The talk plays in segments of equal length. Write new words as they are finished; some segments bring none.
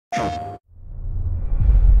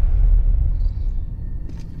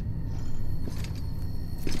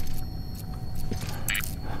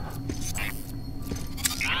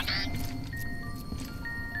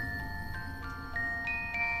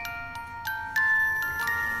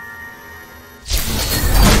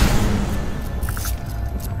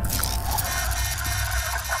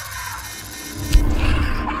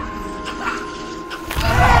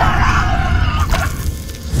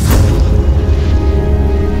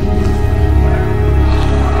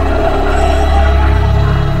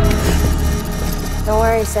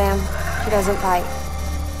doesn't bite.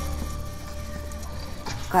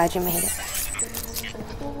 Glad you made it.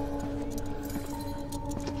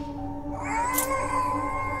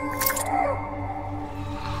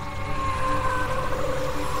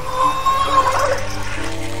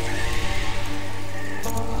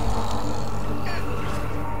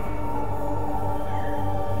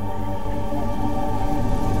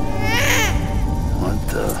 What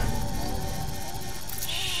the?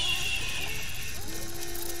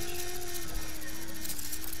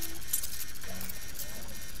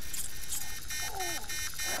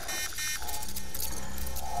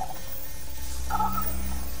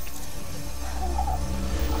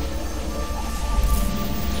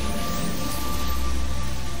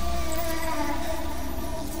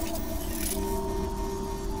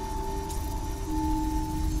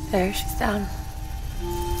 There, she's down.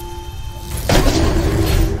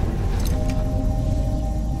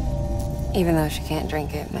 Even though she can't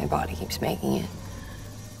drink it, my body keeps making it.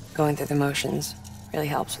 Going through the motions really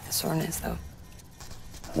helps with the soreness, though.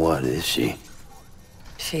 What is she?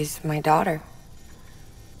 She's my daughter.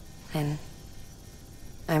 And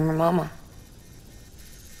I'm her mama.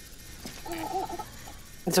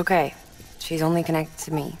 It's okay. She's only connected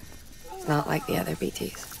to me. It's not like the other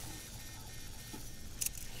BTs.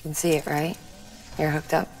 You can see it, right? You're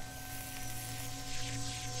hooked up.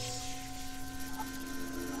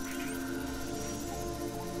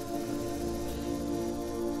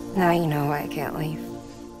 Now you know why I can't leave.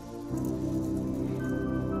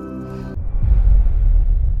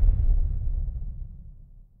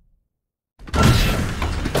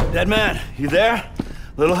 Dead man, you there?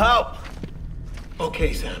 Little help?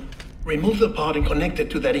 Okay, Sam. Remove the pod and connect it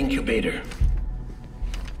to that incubator.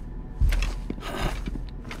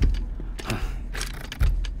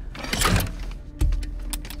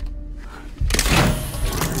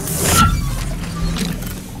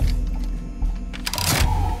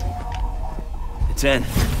 It's in.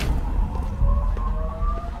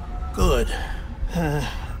 Good.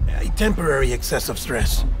 A temporary excessive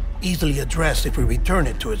stress. Easily addressed if we return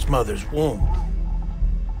it to its mother's womb.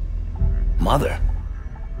 Mother?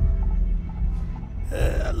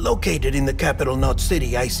 Located in the capital Knot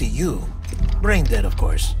City ICU. Brain dead, of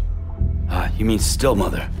course. You mean still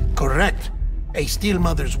mother? Correct. A still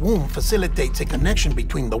mother's womb facilitates a connection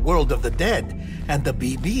between the world of the dead and the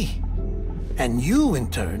BB. And you,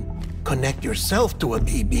 in turn, connect yourself to a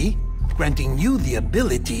BB, granting you the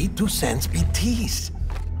ability to sense BTs.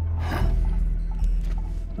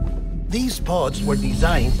 These pods were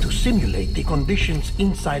designed to simulate the conditions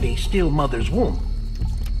inside a still mother's womb.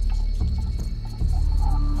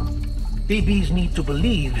 BBs need to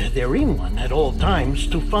believe they're in one at all times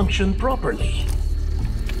to function properly.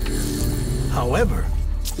 However,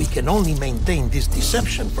 we can only maintain this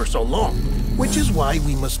deception for so long, which is why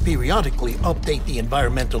we must periodically update the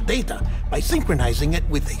environmental data by synchronizing it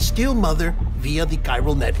with a still mother via the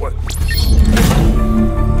chiral network.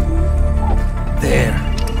 There.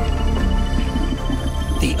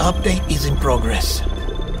 The update is in progress.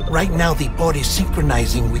 Right now, the pod is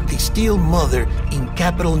synchronizing with the still mother in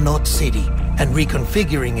capital Knot City and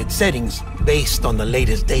reconfiguring its settings based on the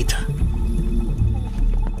latest data.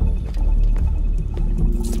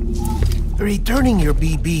 Returning your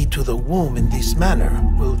BB to the womb in this manner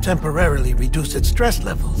will temporarily reduce its stress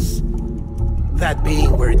levels. That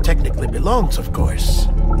being where it technically belongs, of course.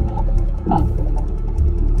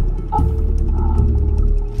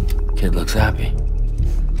 Kid looks happy.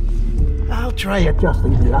 I'll try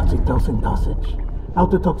adjusting the oxytocin dosage.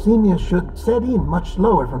 Autotoxemia should set in much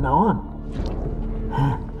slower from now on.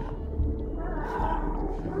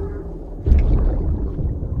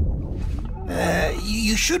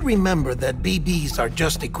 You should remember that BBs are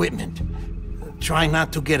just equipment. Try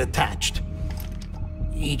not to get attached.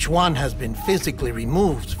 Each one has been physically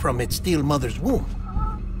removed from its still mother's womb.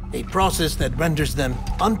 A process that renders them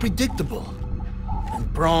unpredictable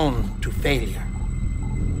and prone to failure.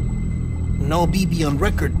 No BB on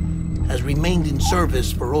record has remained in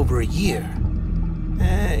service for over a year.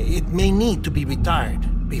 It may need to be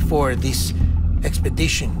retired before this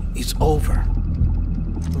expedition is over.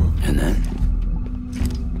 And then?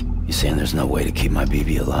 You saying there's no way to keep my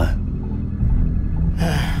BB alive?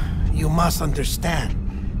 You must understand,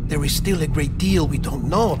 there is still a great deal we don't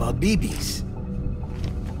know about BBs.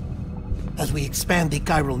 As we expand the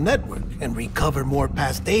chiral network and recover more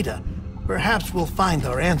past data, perhaps we'll find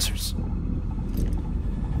our answers.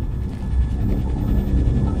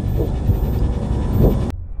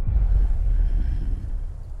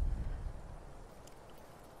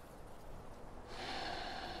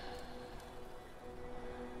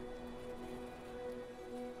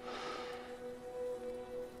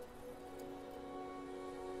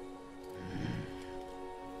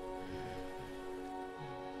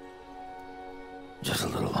 Just a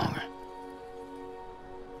little longer.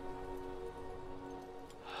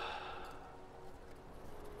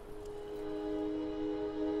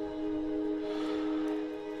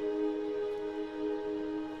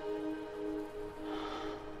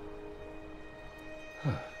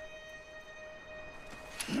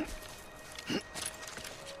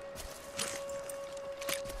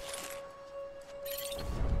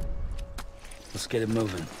 Let's get it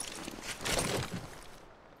moving.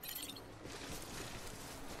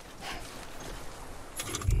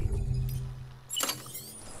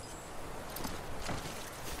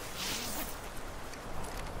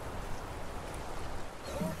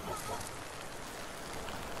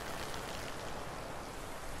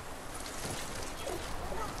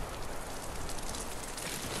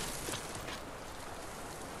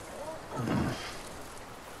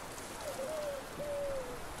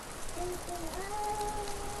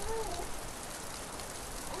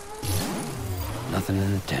 Nothing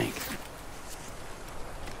in the tank.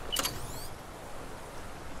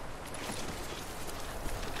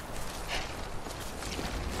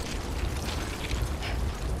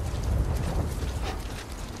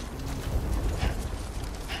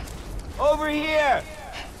 Over here!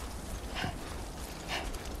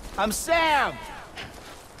 I'm Sam!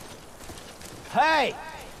 Hey!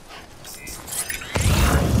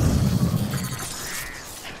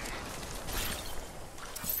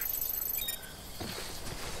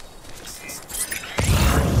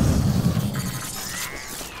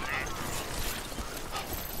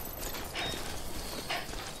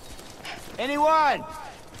 Anyone?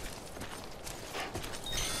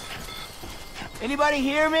 Anybody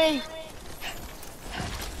hear me?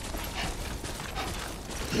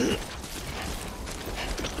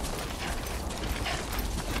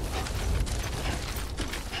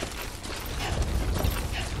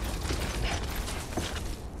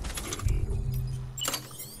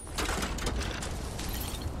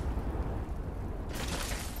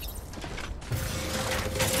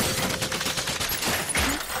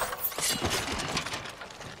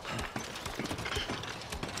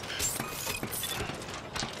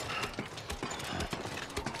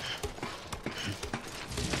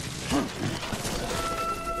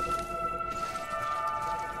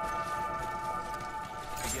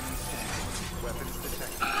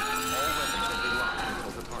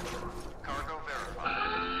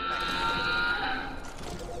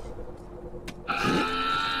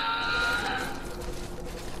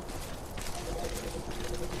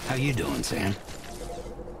 How you doing, Sam?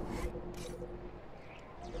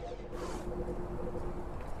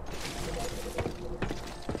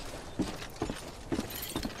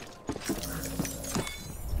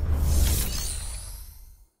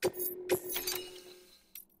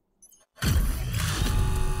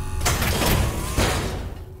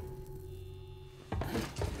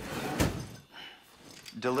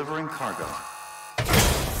 Delivering cargo.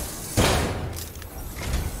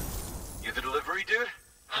 You the delivery dude?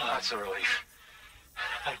 Oh, that's a relief.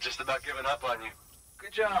 I've just about given up on you.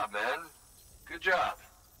 Good job, man. Good job.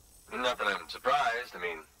 Not that I'm surprised. I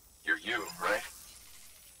mean, you're you, right?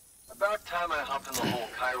 About time I hopped in the whole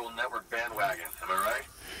chiral network bandwagon, am I right?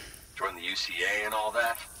 Joined the UCA and all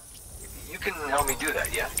that. You can help me do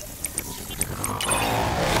that, yeah?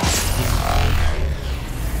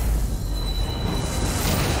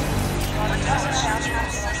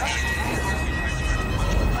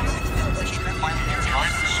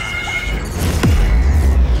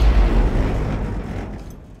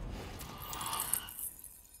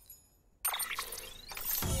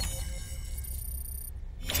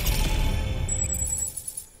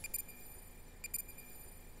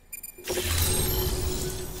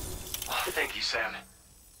 Thank you, Sam.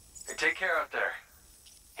 Hey, take care out there.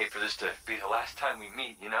 Hate for this to be the last time we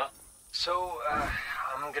meet, you know? So,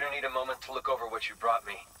 I'm gonna need a moment to look over what you brought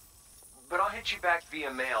me. But I'll hit you back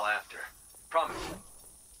via mail after. Promise.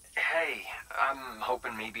 Hey, I'm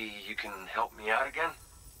hoping maybe you can help me out again.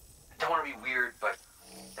 Don't want to be weird, but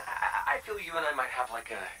I feel you and I might have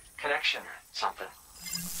like a connection or something.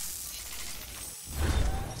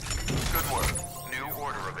 Good work. New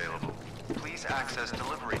order available. Please access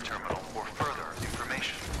delivery terminal for further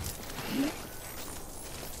information.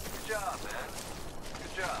 Good job, man.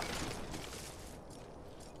 Good job.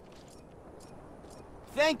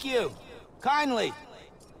 Thank you. Kindly.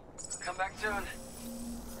 Come back soon.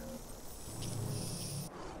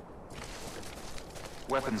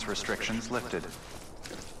 Weapons restrictions lifted. Of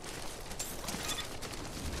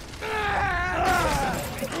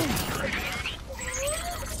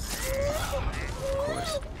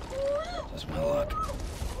course. Just my luck.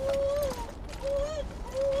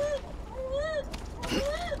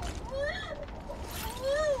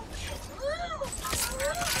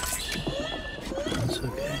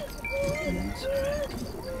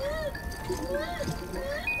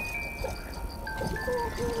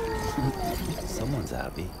 sounds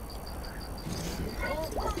happy.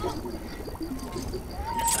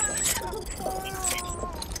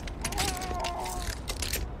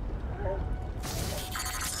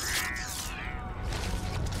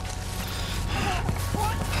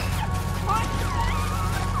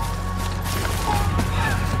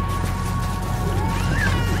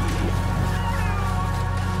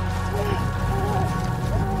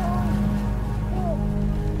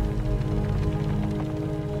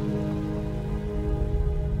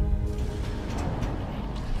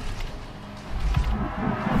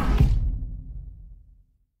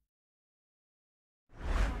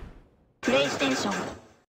 PlayStation